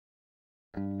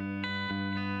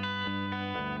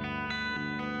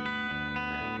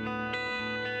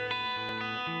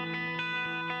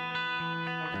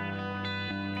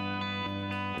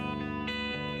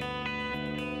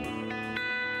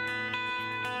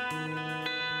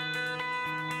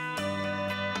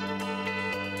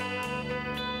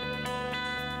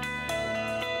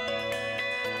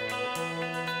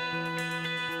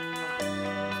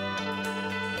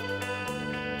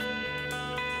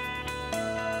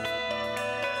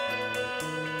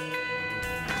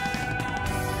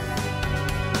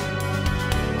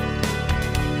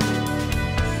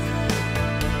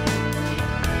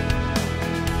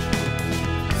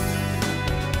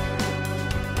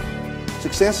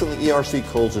Success in the ERC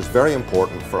Culls is very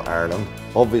important for Ireland.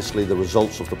 Obviously the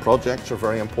results of the projects are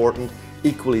very important.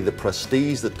 Equally the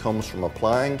prestige that comes from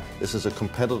applying. This is a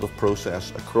competitive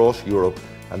process across Europe,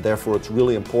 and therefore it's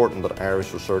really important that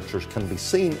Irish researchers can be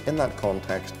seen in that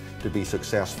context to be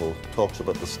successful. It talks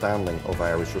about the standing of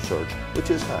Irish research, which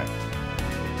is high.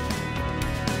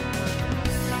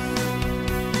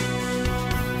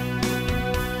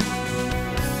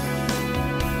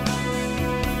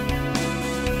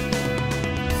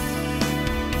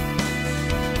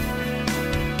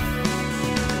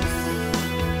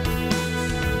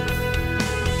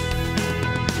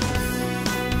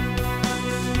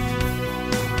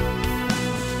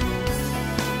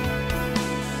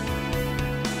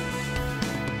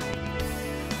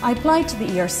 I applied to the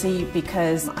ERC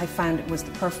because I found it was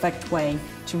the perfect way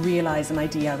to realise an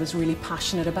idea I was really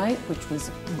passionate about, which was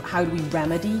how do we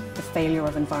remedy the failure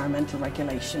of environmental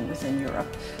regulation within Europe.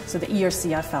 So the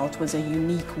ERC, I felt, was a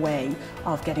unique way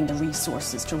of getting the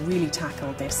resources to really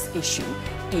tackle this issue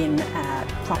in a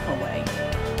proper way.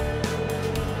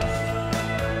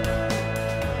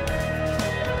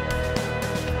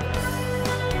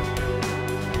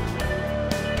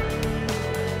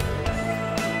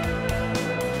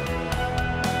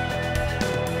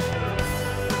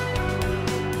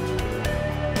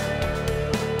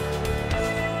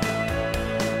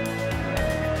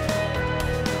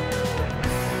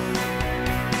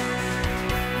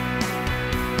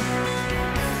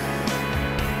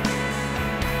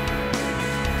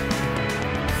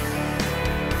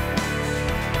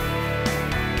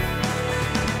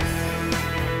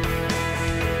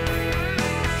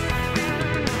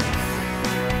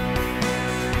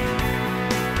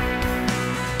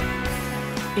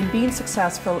 In being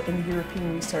successful in the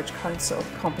European Research Council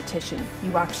competition,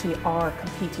 you actually are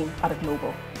competing at a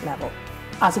global level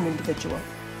as an individual.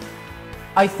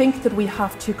 I think that we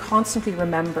have to constantly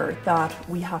remember that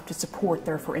we have to support,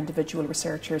 therefore, individual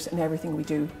researchers in everything we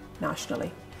do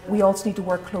nationally. We also need to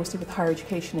work closely with higher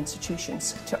education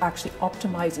institutions to actually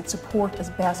optimise and support as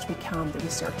best we can the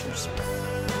researchers.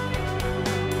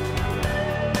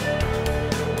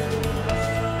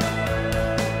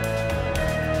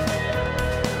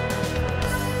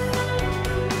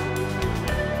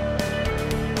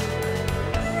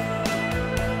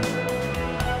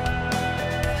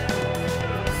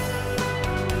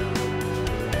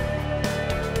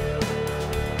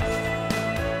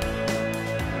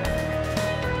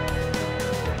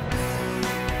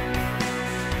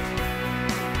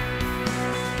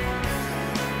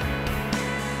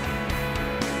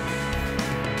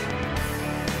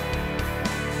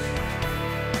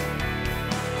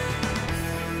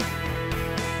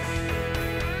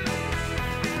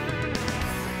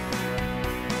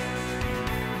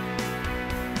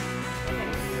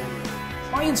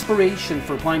 My inspiration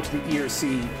for applying to the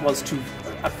ERC was to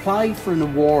apply for an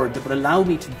award that would allow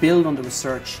me to build on the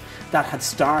research that had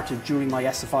started during my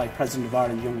SFI President of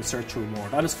Ireland Young Researcher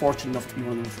Award. I was fortunate enough to be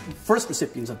one of the first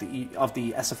recipients of the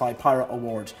SFI Pirate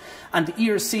Award, and the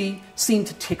ERC seemed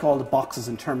to tick all the boxes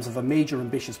in terms of a major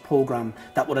ambitious programme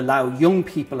that would allow young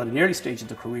people at an early stage of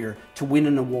their career to win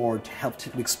an award to help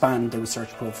to expand their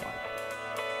research profile.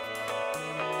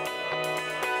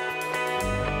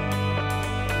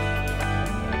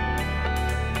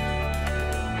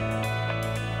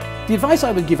 The advice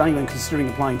I would give anyone considering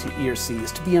applying to ERC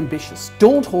is to be ambitious.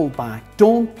 Don't hold back,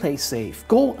 don't play safe.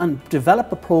 Go and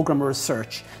develop a programme of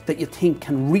research that you think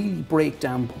can really break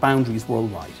down boundaries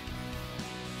worldwide.